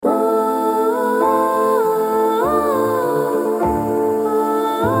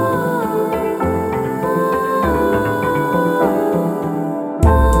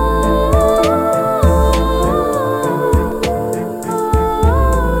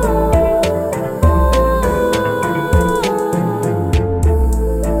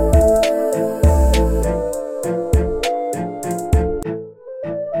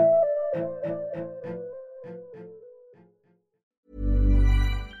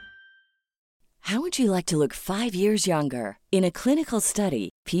How would you like to look 5 years younger? In a clinical study,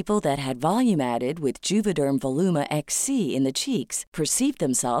 people that had volume added with Juvederm Voluma XC in the cheeks perceived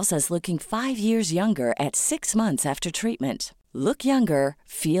themselves as looking 5 years younger at 6 months after treatment. Look younger,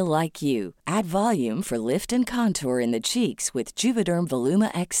 feel like you. Add volume for lift and contour in the cheeks with Juvederm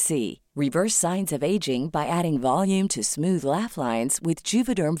Voluma XC. Reverse signs of aging by adding volume to smooth laugh lines with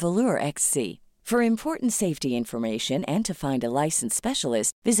Juvederm Volure XC. For important safety information and to find a licensed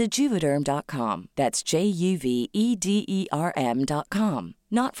specialist, visit Juvederm.com. That's JUVEDERM.com.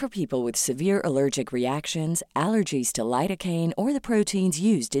 Not for people with severe allergic reactions, allergies to lidocaine, or the proteins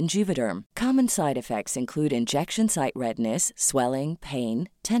used in Juvederm. Common side effects include injection site redness, swelling, pain,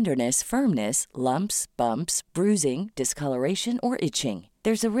 tenderness, firmness, lumps, bumps, bruising, discoloration, or itching.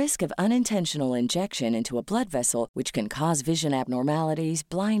 There's a risk of unintentional injection into a blood vessel, which can cause vision abnormalities,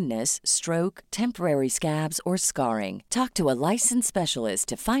 blindness, stroke, temporary scabs, or scarring. Talk to a licensed specialist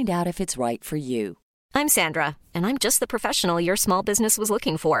to find out if it's right for you. I'm Sandra, and I'm just the professional your small business was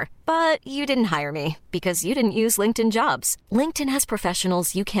looking for. But you didn't hire me because you didn't use LinkedIn Jobs. LinkedIn has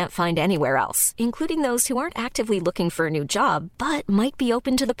professionals you can't find anywhere else, including those who aren't actively looking for a new job, but might be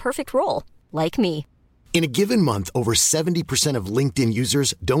open to the perfect role, like me. In a given month, over 70% of LinkedIn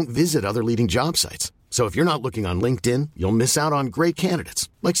users don't visit other leading job sites. So if you're not looking on LinkedIn, you'll miss out on great candidates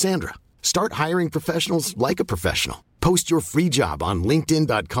like Sandra. Start hiring professionals like a professional. Post your free job on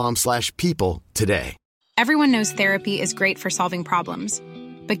linkedin.com/people today. Everyone knows therapy is great for solving problems,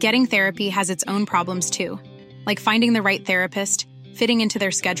 but getting therapy has its own problems too, like finding the right therapist, fitting into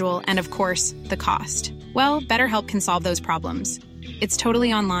their schedule, and of course, the cost. Well, BetterHelp can solve those problems. It's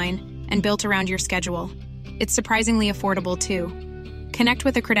totally online and built around your schedule. It's surprisingly affordable too. Connect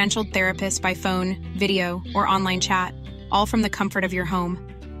with a credentialed therapist by phone, video, or online chat, all from the comfort of your home.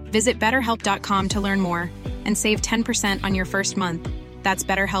 Visit BetterHelp.com to learn more and save 10% on your first month. That's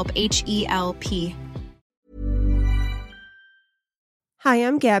BetterHelp, H-E-L-P. Hi,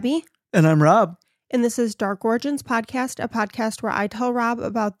 I'm Gabby. And I'm Rob. And this is Dark Origins Podcast, a podcast where I tell Rob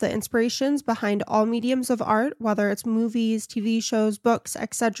about the inspirations behind all mediums of art, whether it's movies, TV shows, books,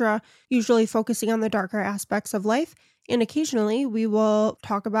 etc., usually focusing on the darker aspects of life. And occasionally we will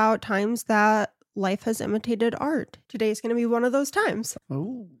talk about times that life has imitated art. Today's going to be one of those times.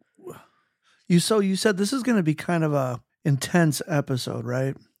 Oh. You said this is going to be kind of a intense episode,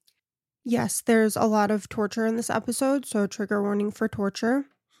 right? Yes, there's a lot of torture in this episode, so trigger warning for torture.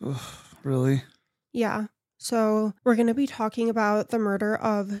 Ugh, really? Yeah. So we're going to be talking about the murder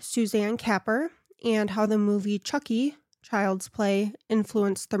of Suzanne Capper and how the movie Chucky, Child's Play,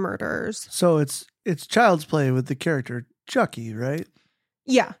 influenced the murderers. So it's Child's Play with the character Chucky, right?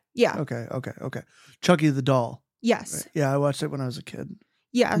 Yeah. Okay. Chucky the doll. Yes. Right? Yeah, I watched it when I was a kid.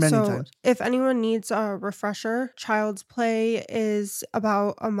 Yeah, Many so times. If anyone needs a refresher, Child's Play is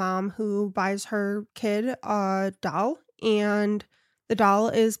about a mom who buys her kid a doll, and the doll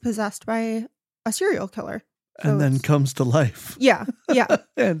is possessed by a serial killer. So And then comes to life. Yeah.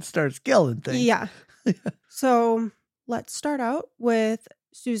 And starts killing things. Yeah. So let's start out with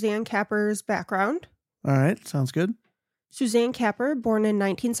Suzanne Capper's background. All right, sounds good. Suzanne Capper, born in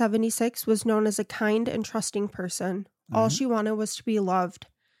 1976, was known as a kind and trusting person. All she wanted was to be loved.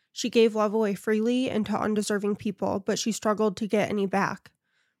 She gave love away freely and to undeserving people, but she struggled to get any back.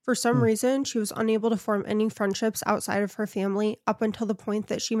 For some reason, she was unable to form any friendships outside of her family up until the point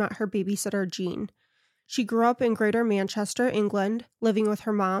that she met her babysitter, Jean. She grew up in Greater Manchester, England, living with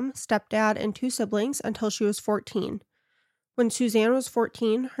her mom, stepdad, and 2 siblings until she was 14. When Suzanne was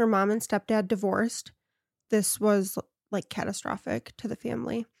 14, her mom and stepdad divorced. This was catastrophic to the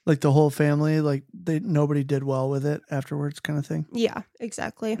family. Like the whole family, nobody did well with it afterwards kind of thing? Yeah,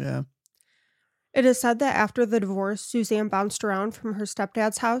 exactly. Yeah. It is said that after the divorce, Suzanne bounced around from her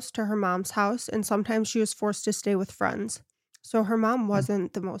stepdad's house to her mom's house, and sometimes she was forced to stay with friends. So her mom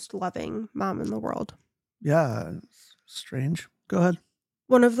wasn't the most loving mom in the world. Yeah, strange. Go ahead.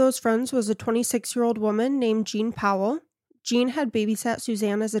 One of those friends was a 26-year-old woman named Jean Powell. Jean had babysat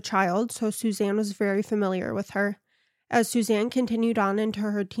Suzanne as a child, so Suzanne was very familiar with her. As Suzanne continued on into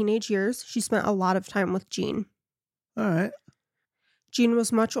her teenage years, she spent a lot of time with Jean. All right. Jean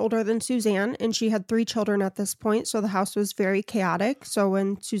was much older than Suzanne, and she had 3 children at this point, so the house was very chaotic. So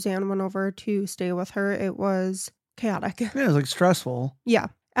when Suzanne went over to stay with her, it was chaotic. Yeah, it was stressful. Yeah.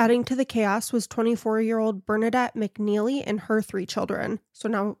 Adding to the chaos was 24-year-old Bernadette McNeely and her 3 children. So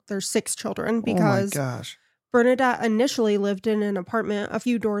now there's 6 children because oh my gosh. Bernadette initially lived in an apartment a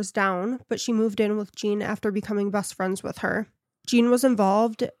few doors down, but she moved in with Jean after becoming best friends with her. Jean was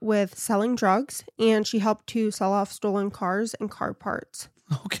involved with selling drugs, and she helped to sell off stolen cars and car parts.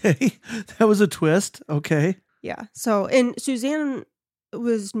 Okay. That was a twist. Okay. Yeah. So, and Suzanne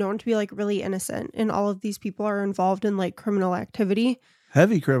was known to be like really innocent, and all of these people are involved in like criminal activity.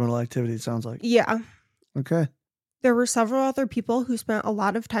 Heavy criminal activity, it sounds like. Yeah. Okay. There were several other people who spent a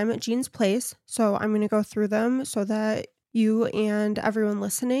lot of time at Jean's place, so I'm going to go through them so that you and everyone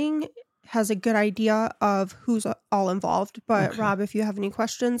listening has a good idea of who's all involved. But Okay. Rob, if you have any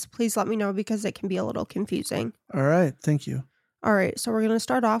questions, please let me know because it can be a little confusing. All right. Thank you. All right, so we're going to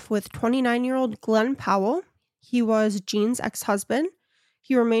start off with 29-year-old Glenn Powell. He was Jean's ex-husband.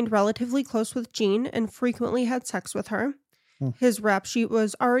 He remained relatively close with Jean and frequently had sex with her. His rap sheet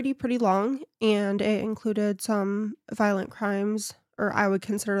was already pretty long, and it included some violent crimes, or I would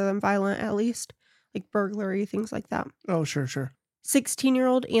consider them violent at least, like burglary, things like that. Oh, sure.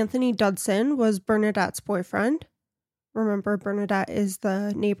 16-year-old Anthony Dudson was Bernadette's boyfriend. Remember, Bernadette is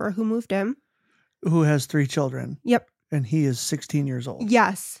the neighbor who moved in. Who has 3 children. Yep. And he is 16 years old.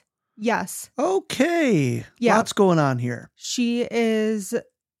 Yes. Okay. Yeah. Lots going on here. She is,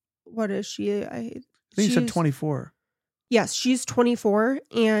 what is she? I think you said 24. Yes, she's 24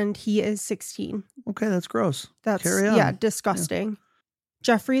 and he is 16. Okay, that's gross. That's, Carry on. yeah, disgusting. Yeah.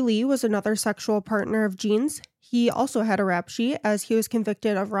 Jeffrey Lee was another sexual partner of Jean's. He also had a rap sheet as he was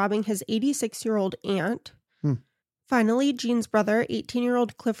convicted of robbing his 86-year-old aunt. Finally, Jean's brother,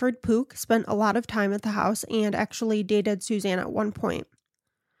 18-year-old Clifford Pook, spent a lot of time at the house and actually dated Suzanne at one point.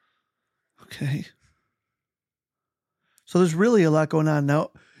 Okay. So there's really a lot going on.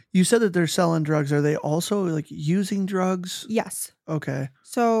 Now, you said that they're selling drugs. Are they also like using drugs? Yes. Okay.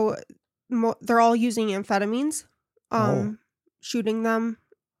 So they're all using amphetamines, shooting them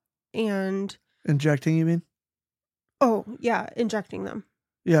and... Injecting, you mean? Oh, yeah, injecting them.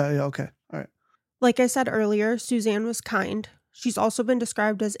 Yeah, okay. All right. Like I said earlier, Suzanne was kind. She's also been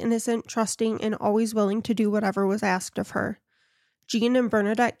described as innocent, trusting, and always willing to do whatever was asked of her. Jean and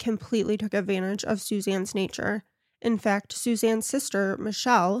Bernadette completely took advantage of Suzanne's nature. In fact, Suzanne's sister,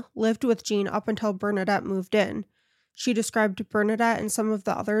 Michelle, lived with Jean up until Bernadette moved in. She described Bernadette and some of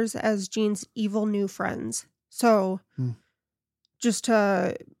the others as Jean's evil new friends. So, just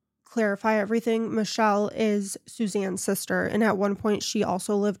to clarify everything, Michelle is Suzanne's sister, and at one point she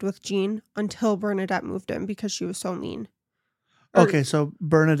also lived with Jean until Bernadette moved in because she was so mean. Okay, so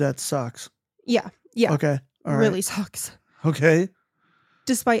Bernadette sucks. Yeah. Okay, all right. Really sucks. Okay.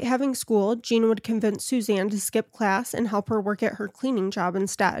 Despite having school, Jean would convince Suzanne to skip class and help her work at her cleaning job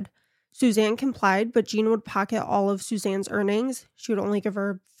instead. Suzanne complied, but Jean would pocket all of Suzanne's earnings. She would only give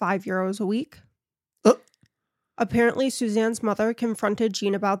her €5 a week. Apparently, Suzanne's mother confronted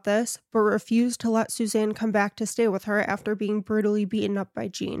Jean about this, but refused to let Suzanne come back to stay with her after being brutally beaten up by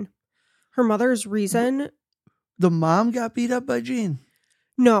Jean. Her mother's reason... The mom got beat up by Jean?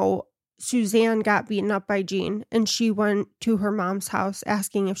 No, Suzanne got beaten up by Jean, and she went to her mom's house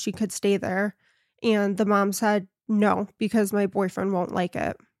asking if she could stay there. And the mom said, no, because my boyfriend won't like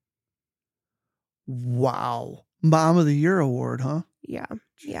it. Wow. Mom of the Year award, huh? Yeah.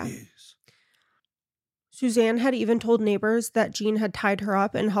 Jeez. Suzanne had even told neighbors that Jean had tied her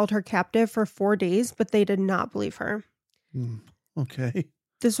up and held her captive for 4 days, but they did not believe her. Okay.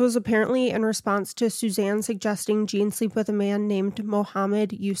 This was apparently in response to Suzanne suggesting Jean sleep with a man named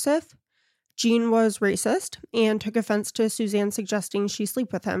Mohammed Yusuf. Jean was racist and took offense to Suzanne suggesting she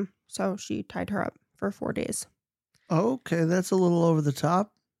sleep with him, so she tied her up for 4 days. Okay, that's a little over the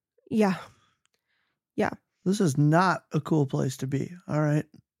top. Yeah. This is not a cool place to be. All right.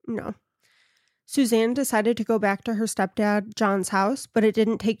 No. Suzanne decided to go back to her stepdad, John's house, but it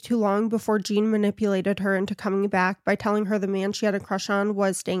didn't take too long before Jean manipulated her into coming back by telling her the man she had a crush on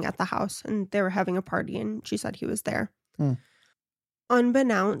was staying at the house and they were having a party and she said he was there.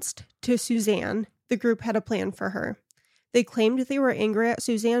 Unbeknownst to Suzanne, the group had a plan for her. They claimed they were angry at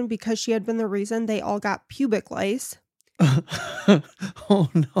Suzanne because she had been the reason they all got pubic lice. Oh,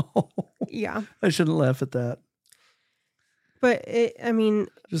 no. Yeah. I shouldn't laugh at that. But,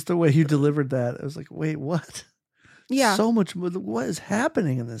 just the way you delivered that, I was like, wait, what? Yeah. So much. What is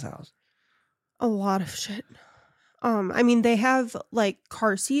happening in this house? A lot of shit. They have, like,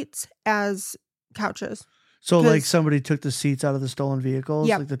 car seats as couches. So, like, somebody took the seats out of the stolen vehicles?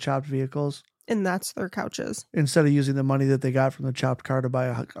 Yep. Like the chopped vehicles? And that's their couches. Instead of using the money that they got from the chopped car to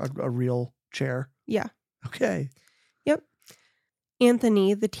buy a real chair? Yeah. Okay. Yep.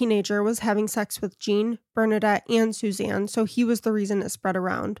 Anthony, the teenager, was having sex with Jean, Bernadette, and Suzanne, so he was the reason it spread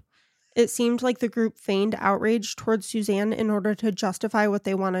around. It seemed like the group feigned outrage towards Suzanne in order to justify what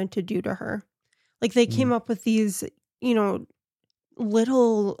they wanted to do to her. Like, they came up with these,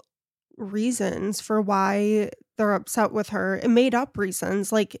 little reasons for why they're upset with her. It made up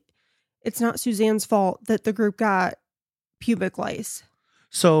reasons. Like, it's not Suzanne's fault that the group got pubic lice.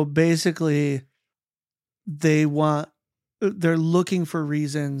 So, basically, they want they're looking for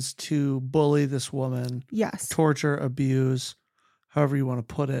reasons to bully this woman. Yes. Torture, abuse, however you want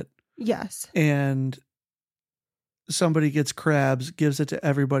to put it. Yes. And somebody gets crabs, gives it to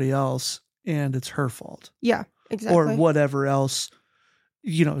everybody else, and it's her fault. Yeah, exactly. Or whatever else,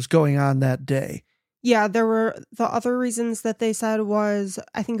 is going on that day. Yeah, there were the other reasons that they said was,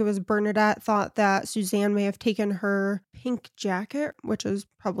 I think it was Bernadette thought that Suzanne may have taken her pink jacket, which is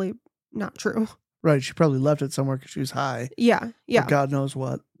probably not true. Right. She probably left it somewhere because she was high. Yeah. Yeah. Or God knows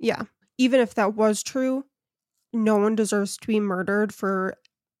what. Yeah. Even if that was true, no one deserves to be murdered for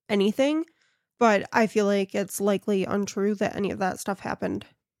anything. But I feel like it's likely untrue that any of that stuff happened.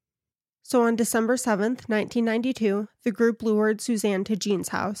 So on December 7th, 1992, the group lured Suzanne to Jean's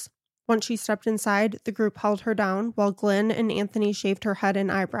house. Once she stepped inside, the group held her down while Glenn and Anthony shaved her head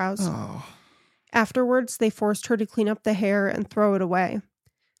and eyebrows. Oh. Afterwards, they forced her to clean up the hair and throw it away.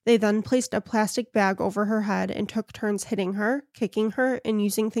 They then placed a plastic bag over her head and took turns hitting her, kicking her, and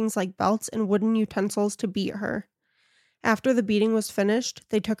using things like belts and wooden utensils to beat her. After the beating was finished,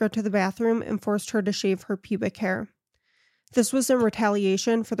 they took her to the bathroom and forced her to shave her pubic hair. This was in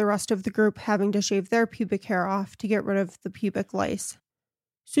retaliation for the rest of the group having to shave their pubic hair off to get rid of the pubic lice.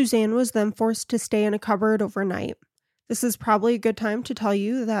 Suzanne was then forced to stay in a cupboard overnight. This is probably a good time to tell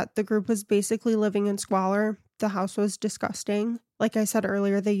you that the group was basically living in squalor. The house was disgusting. Like I said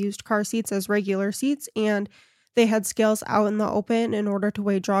earlier, they used car seats as regular seats, and they had scales out in the open in order to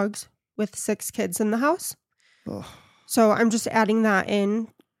weigh drugs with 6 kids in the house. Ugh. So I'm just adding that in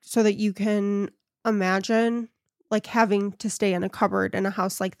so that you can imagine like having to stay in a cupboard in a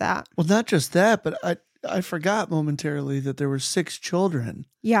house like that. Well, not just that, but I forgot momentarily that there were 6 children.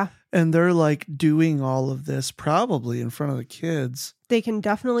 Yeah. And they're like doing all of this probably in front of the kids. They can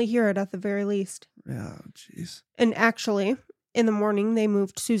definitely hear it at the very least. Yeah, jeez. And actually, in the morning, they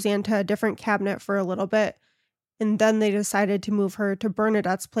moved Suzanne to a different cabinet for a little bit. And then they decided to move her to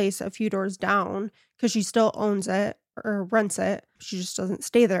Bernadette's place a few doors down because she still owns it or rents it. She just doesn't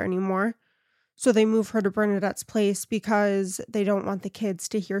stay there anymore. So they move her to Bernadette's place because they don't want the kids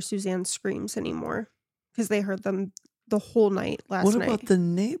to hear Suzanne's screams anymore because they heard them the whole night last night. What about the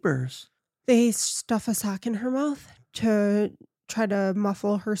neighbors? They stuff a sock in her mouth to try to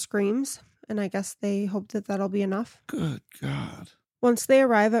muffle her screams. And I guess they hope that that'll be enough. Good God. Once they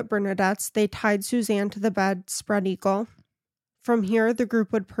arrive at Bernadette's, they tied Suzanne to the bed, spread eagle. From here, the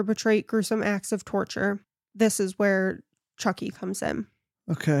group would perpetrate gruesome acts of torture. This is where Chucky comes in.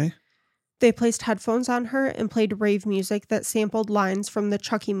 Okay. They placed headphones on her and played rave music that sampled lines from the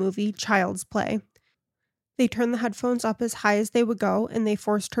Chucky movie Child's Play. They turned the headphones up as high as they would go, and they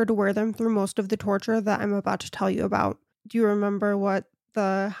forced her to wear them through most of the torture that I'm about to tell you about. Do you remember what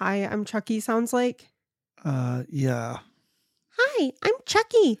the "Hi, I'm Chucky" sounds like? Yeah. Hi, I'm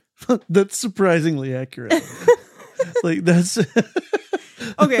Chucky. That's surprisingly accurate. Like that's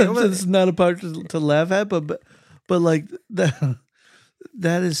okay. That's not a part to laugh at, but like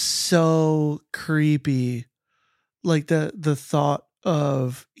that is so creepy. Like the thought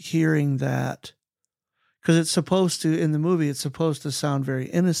of hearing that, because it's supposed to, in the movie, it's supposed to sound very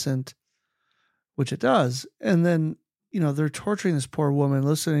innocent, which it does, and then they're torturing this poor woman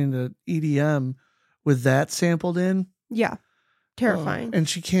listening to EDM with that sampled in. Yeah. Terrifying. And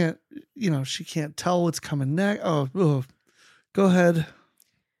she can't tell what's coming next. Oh, go ahead.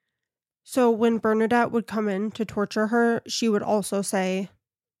 So when Bernadette would come in to torture her, she would also say,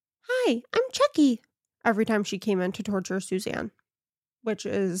 "Hi, I'm Chucky," every time she came in to torture Suzanne, which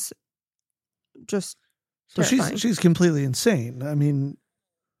is just terrifying. She's completely insane. I mean,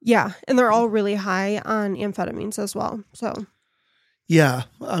 yeah, and they're all really high on amphetamines as well. So, yeah,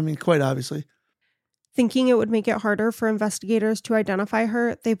 I mean, quite obviously. Thinking it would make it harder for investigators to identify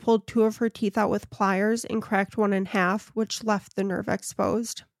her, they pulled 2 of her teeth out with pliers and cracked one in half, which left the nerve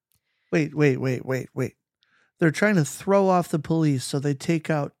exposed. Wait. They're trying to throw off the police, so they take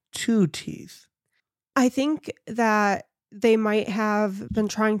out 2 teeth. I think that they might have been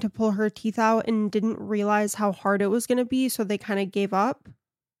trying to pull her teeth out and didn't realize how hard it was going to be, so they kind of gave up.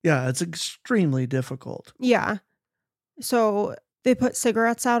 Yeah, it's extremely difficult. Yeah. So they put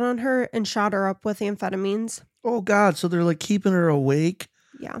cigarettes out on her and shot her up with amphetamines. Oh, God. So they're like keeping her awake.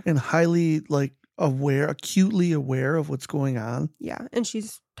 Yeah. And highly like acutely aware of what's going on. Yeah. And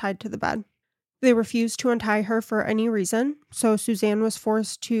she's tied to the bed. They refused to untie her for any reason. So Suzanne was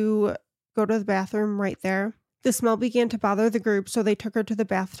forced to go to the bathroom right there. The smell began to bother the group, so they took her to the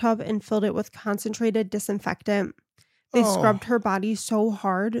bathtub and filled it with concentrated disinfectant. They scrubbed her body so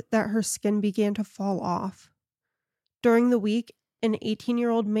hard that her skin began to fall off. During the week, an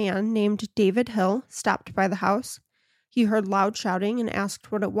 18-year-old man named David Hill stopped by the house. He heard loud shouting and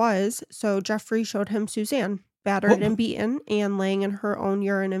asked what it was, so Jeffrey showed him Suzanne. battered and beaten, and laying in her own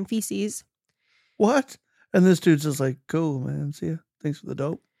urine and feces. What? And this dude's just like, cool, man. See ya. Thanks for the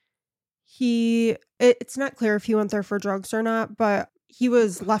dope. It's not clear if he went there for drugs or not, but he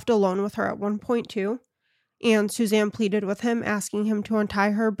was left alone with her at one point too. And Suzanne pleaded with him, asking him to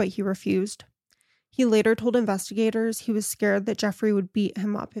untie her, but he refused. He later told investigators he was scared that Jeffrey would beat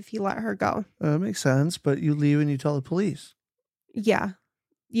him up if he let her go. Makes sense, but you leave and you tell the police. Yeah.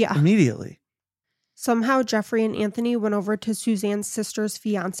 Immediately. Somehow Jeffrey and Anthony went over to Suzanne's sister's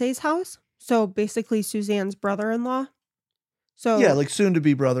fiance's house. So basically Suzanne's brother-in-law. So yeah, like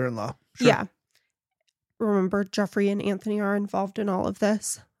soon-to-be brother-in-law. Sure. Yeah. Remember, Jeffrey and Anthony are involved in all of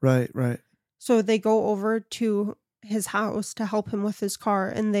this. Right. So they go over to his house to help him with his car,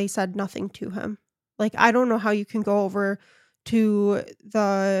 and they said nothing to him. Like, I don't know how you can go over to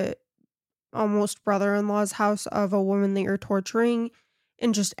the almost brother-in-law's house of a woman that you're torturing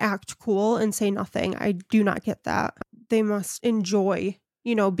and just act cool and say nothing. I do not get that. They must enjoy,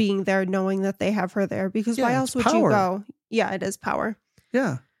 being there, knowing that they have her there, because why else would you go? Yeah, it is power.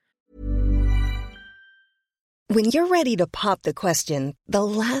 Yeah. When you're ready to pop the question, the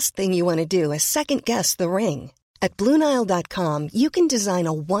last thing you want to do is second-guess the ring. At BlueNile.com, you can design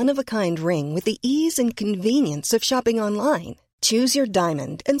a one-of-a-kind ring with the ease and convenience of shopping online. Choose your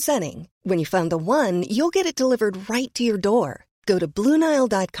diamond and setting. When you find the one, you'll get it delivered right to your door. Go to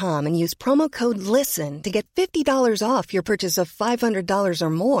BlueNile.com and use promo code LISTEN to get $50 off your purchase of $500 or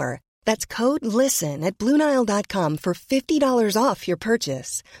more. That's code LISTEN at BlueNile.com for $50 off your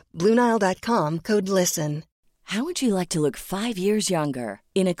purchase. BlueNile.com, code LISTEN. How would you like to look 5 years younger?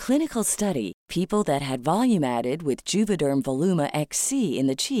 In a clinical study, people that had volume added with Juvederm Voluma XC in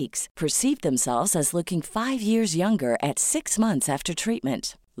the cheeks perceived themselves as looking 5 years younger at 6 months after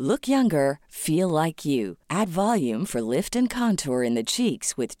treatment. Look younger, feel like you. Add volume for lift and contour in the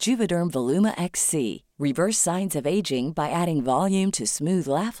cheeks with Juvederm Voluma XC. Reverse signs of aging by adding volume to smooth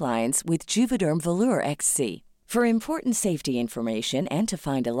laugh lines with Juvederm Volure XC. For important safety information and to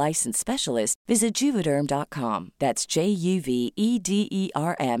find a licensed specialist, visit Juvederm.com. That's JUVEDERM.com.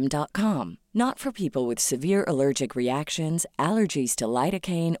 Not for people with severe allergic reactions, allergies to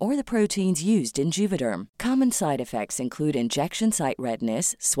lidocaine, or the proteins used in Juvederm. Common side effects include injection site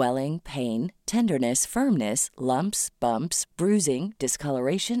redness, swelling, pain, tenderness, firmness, lumps, bumps, bruising,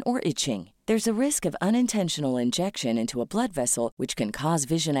 discoloration, or itching. There's a risk of unintentional injection into a blood vessel, which can cause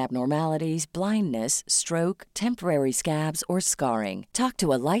vision abnormalities, blindness, stroke, temporary scabs, or scarring. Talk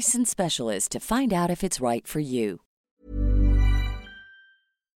to a licensed specialist to find out if it's right for you.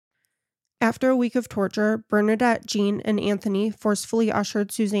 After a week of torture, Bernadette, Jean, and Anthony forcefully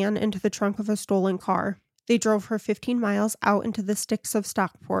ushered Suzanne into the trunk of a stolen car. They drove her 15 miles out into the sticks of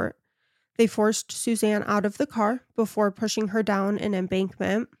Stockport. They forced Suzanne out of the car before pushing her down an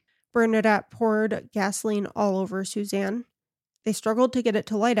embankment. Bernadette poured gasoline all over Suzanne. They struggled to get it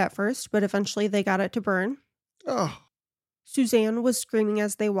to light at first, but eventually they got it to burn. Oh. Suzanne was screaming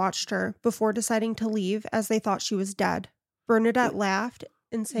as they watched her before deciding to leave as they thought she was dead. Bernadette laughed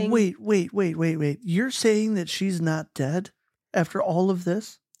and saying, Wait. You're saying that she's not dead after all of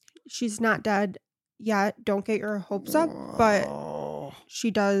this? She's not dead yet. Don't get your hopes up, but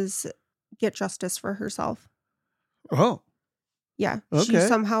she does get justice for herself. Oh. Yeah, okay. She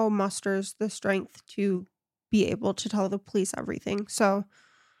somehow musters the strength to be able to tell the police everything. So,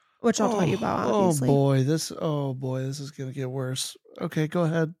 which I'll tell you about, obviously. Oh boy, this is going to get worse. Okay, go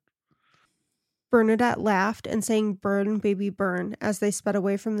ahead. Bernadette laughed and sang "Burn, Baby, Burn" as they sped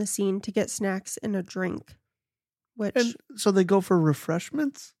away from the scene to get snacks and a drink. And so they go for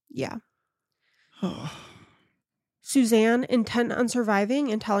refreshments? Yeah. Suzanne, intent on surviving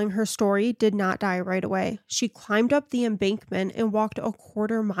and telling her story, did not die right away. She climbed up the embankment and walked a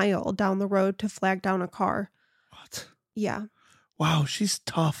quarter mile down the road to flag down a car. What? Yeah. Wow, she's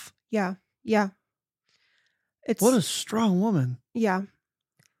tough. Yeah. What a strong woman. Yeah.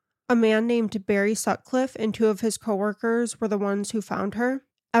 A man named Barry Sutcliffe and 2 of his coworkers were the ones who found her.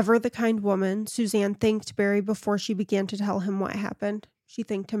 Ever the kind woman, Suzanne thanked Barry before she began to tell him what happened. She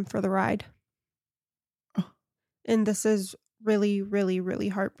thanked him for the ride. And this is really, really, really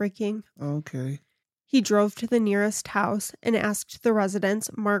heartbreaking. Okay. He drove to the nearest house and asked the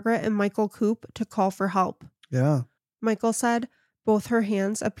residents, Margaret and Michael Coop, to call for help. Yeah. Michael said both her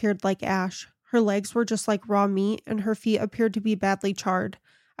hands appeared like ash. Her legs were just like raw meat, and her feet appeared to be badly charred.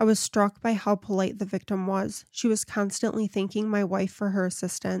 I was struck by how polite the victim was. She was constantly thanking my wife for her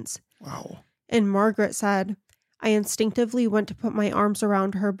assistance. Wow. And Margaret said, I instinctively went to put my arms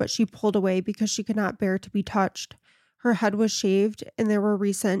around her, but she pulled away because she could not bear to be touched. Her head was shaved, and there were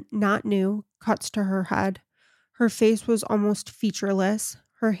recent, not new, cuts to her head. Her face was almost featureless.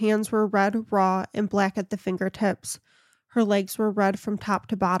 Her hands were red, raw, and black at the fingertips. Her legs were red from top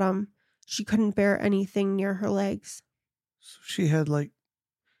to bottom. She couldn't bear anything near her legs. So she had like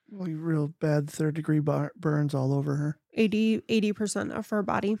real bad third-degree burns all over her. 80% of her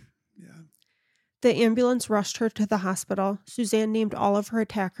body. Yeah. The ambulance rushed her to the hospital. Suzanne named all of her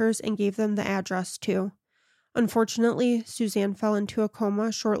attackers and gave them the address too. Unfortunately, Suzanne fell into a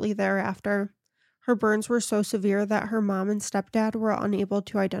coma shortly thereafter. Her burns were so severe that her mom and stepdad were unable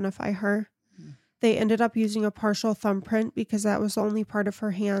to identify her. They ended up using a partial thumbprint because that was the only part of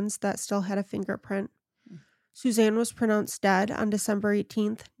her hands that still had a fingerprint. Suzanne was pronounced dead on December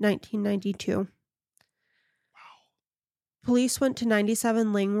 18th, 1992. Wow. Police went to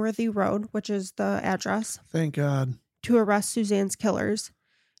 97 Langworthy Road, which is the address. Thank God. To arrest Suzanne's killers.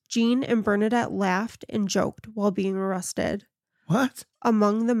 Jean and Bernadette laughed and joked while being arrested. What?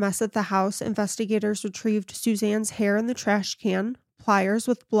 Among the mess at the house, investigators retrieved Suzanne's hair in the trash can, pliers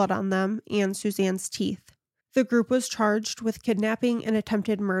with blood on them, and Suzanne's teeth. The group was charged with kidnapping and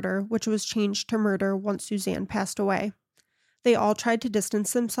attempted murder, which was changed to murder once Suzanne passed away. They all tried to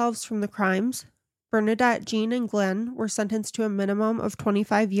distance themselves from the crimes. Bernadette, Jean, and Glenn were sentenced to a minimum of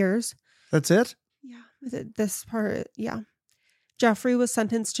 25 years. That's it? Yeah, this part, yeah. Jeffrey was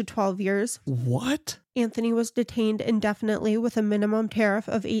sentenced to 12 years. What? Anthony was detained indefinitely with a minimum tariff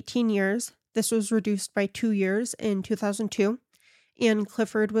of 18 years. This was reduced by 2 years in 2002. And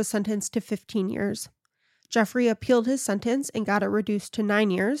Clifford was sentenced to 15 years. Jeffrey appealed his sentence and got it reduced to 9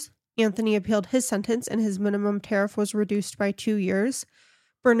 years. Anthony appealed his sentence and his minimum tariff was reduced by 2 years.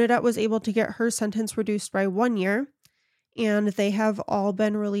 Bernadette was able to get her sentence reduced by 1 year. And they have all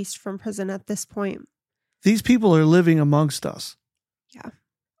been released from prison at this point. These people are living amongst us. Yeah.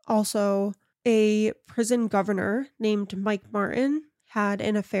 Also, a prison governor named Mike Martin had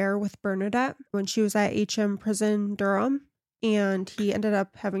an affair with Bernadette when she was at HM Prison Durham, and he ended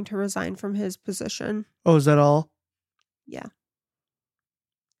up having to resign from his position. Oh, is that all? Yeah.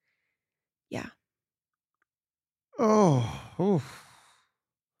 Yeah. Oh.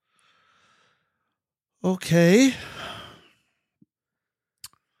 Okay.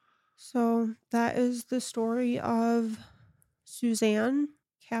 So that is the story of Suzanne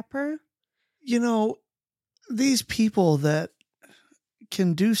Capper. You know, these people that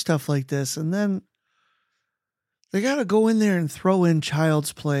can do stuff like this and then they got to go in there and throw in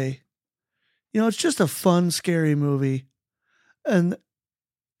Child's Play. You know, it's just a fun, scary movie. And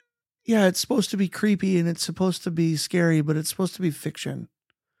yeah, it's supposed to be creepy and it's supposed to be scary, but it's supposed to be fiction.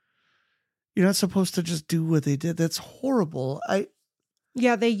 You're not supposed to just do what they did. That's horrible.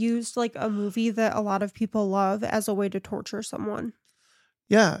 Yeah, they used like a movie that a lot of people love as a way to torture someone.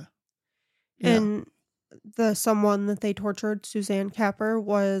 Yeah. And the someone that they tortured, Suzanne Capper,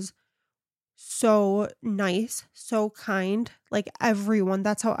 was so nice, so kind. Like everyone,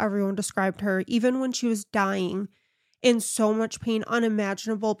 that's how everyone described her. Even when she was dying in so much pain,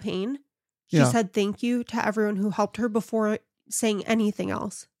 unimaginable pain, she said thank you to everyone who helped her before saying anything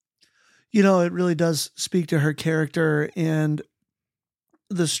else. You know, it really does speak to her character and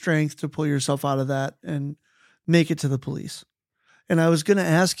the strength to pull yourself out of that and make it to the police. And I was going to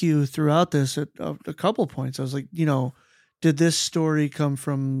ask you throughout this at a couple points. I was like, you know, did this story come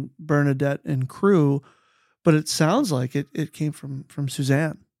from Bernadette and crew? But it sounds like it came from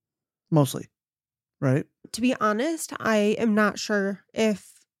Suzanne, mostly, right? To be honest, I am not sure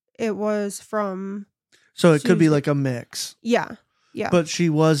if it was from... So it could be like a mix. Yeah. But she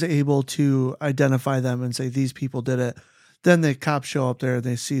was able to identify them and say, these people did it. Then the cops show up there and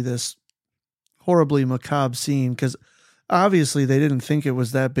they see this horribly macabre scene because obviously they didn't think it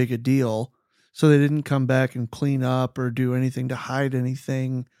was that big a deal. So they didn't come back and clean up or do anything to hide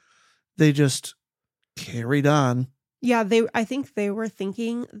anything. They just carried on. Yeah, I think they were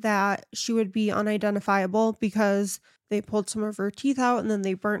thinking that she would be unidentifiable because they pulled some of her teeth out and then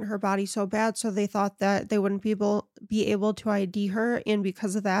they burnt her body so bad. So they thought that they wouldn't be able to ID her. And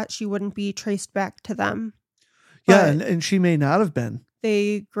because of that, she wouldn't be traced back to them. Yeah, and she may not have been.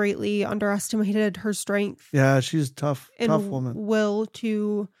 They greatly underestimated her strength. Yeah, she's a tough woman. Will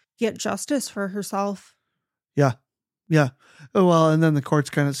to get justice for herself. Yeah. Oh, well, and then the courts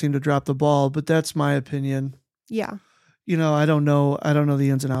kind of seem to drop the ball, but that's my opinion. Yeah. You know, I don't know the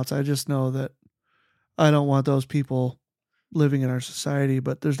ins and outs. I just know that I don't want those people living in our society,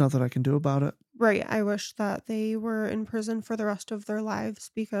 but there's nothing I can do about it. Right. I wish that they were in prison for the rest of their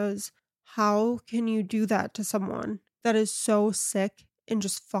lives because how can you do that to someone that is so sick and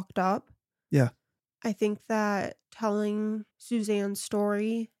just fucked up? Yeah. I think that telling Suzanne's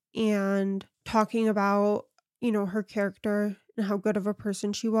story and talking about, you know, her character and how good of a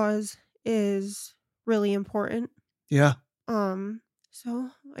person she was is really important. Yeah. So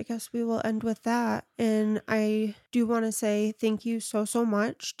I guess we will end with that. And I do want to say thank you so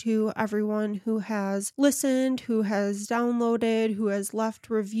much to everyone who has listened, who has downloaded, who has left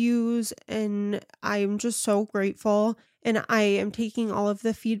reviews. And I'm just so grateful. And I am taking all of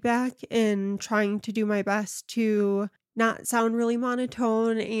the feedback and trying to do my best to not sound really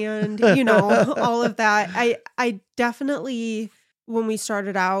monotone and, all of that. I definitely, when we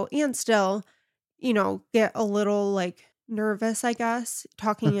started out and still, get a little nervous, I guess,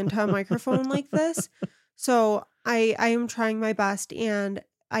 talking into a microphone like this. So I am trying my best, and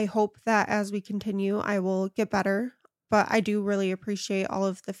I hope that as we continue, I will get better. But I do really appreciate all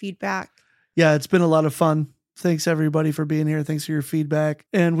of the feedback. Yeah, it's been a lot of fun. Thanks everybody for being here. Thanks for your feedback.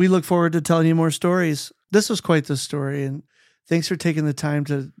 And we look forward to telling you more stories. This was quite the story. And thanks for taking the time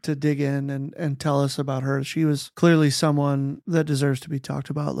to dig in and tell us about her. She was clearly someone that deserves to be talked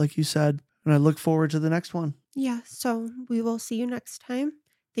about, like you said. And I look forward to the next one. Yeah, so we will see you next time.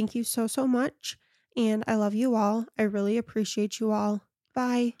 Thank you so much. And I love you all. I really appreciate you all.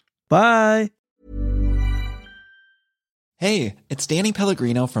 Bye. Bye. Hey, it's Danny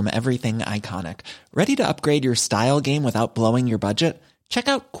Pellegrino from Everything Iconic. Ready to upgrade your style game without blowing your budget? Check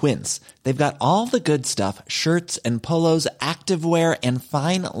out Quince. They've got all the good stuff, shirts and polos, activewear, and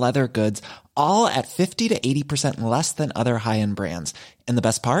fine leather goods, all at 50 to 80% less than other high-end brands. And the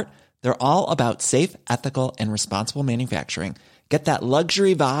best part? They're all about safe, ethical, and responsible manufacturing. Get that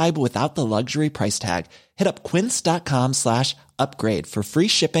luxury vibe without the luxury price tag. Hit up quince.com/upgrade for free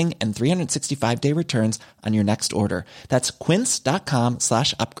shipping and 365-day returns on your next order. That's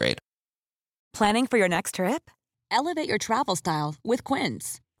quince.com/upgrade. Planning for your next trip? Elevate your travel style with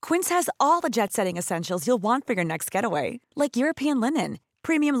Quince. Quince has all the jet-setting essentials you'll want for your next getaway, like European linen,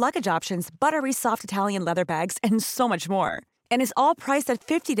 premium luggage options, buttery soft Italian leather bags, and so much more. And is all priced at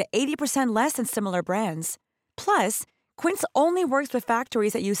 50 to 80% less than similar brands. Plus, Quince only works with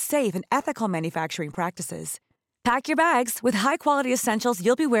factories that use safe and ethical manufacturing practices. Pack your bags with high-quality essentials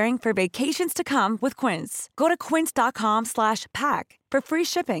you'll be wearing for vacations to come with Quince. Go to quince.com/pack for free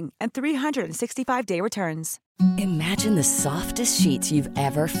shipping and 365-day returns. Imagine the softest sheets you've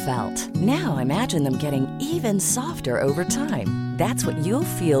ever felt. Now imagine them getting even softer over time. That's what you'll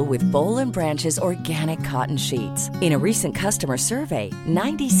feel with Boll & Branch's organic cotton sheets. In a recent customer survey,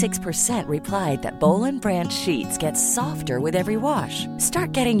 96% replied that Boll & Branch sheets get softer with every wash.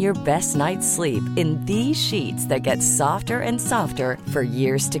 Start getting your best night's sleep in these sheets that get softer and softer for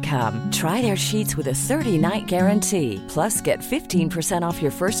years to come. Try their sheets with a 30-night guarantee. Plus, get 15% off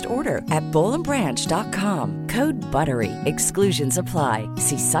your first order at bollandbranch.com. Code BUTTERY. Exclusions apply.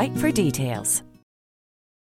 See site for details.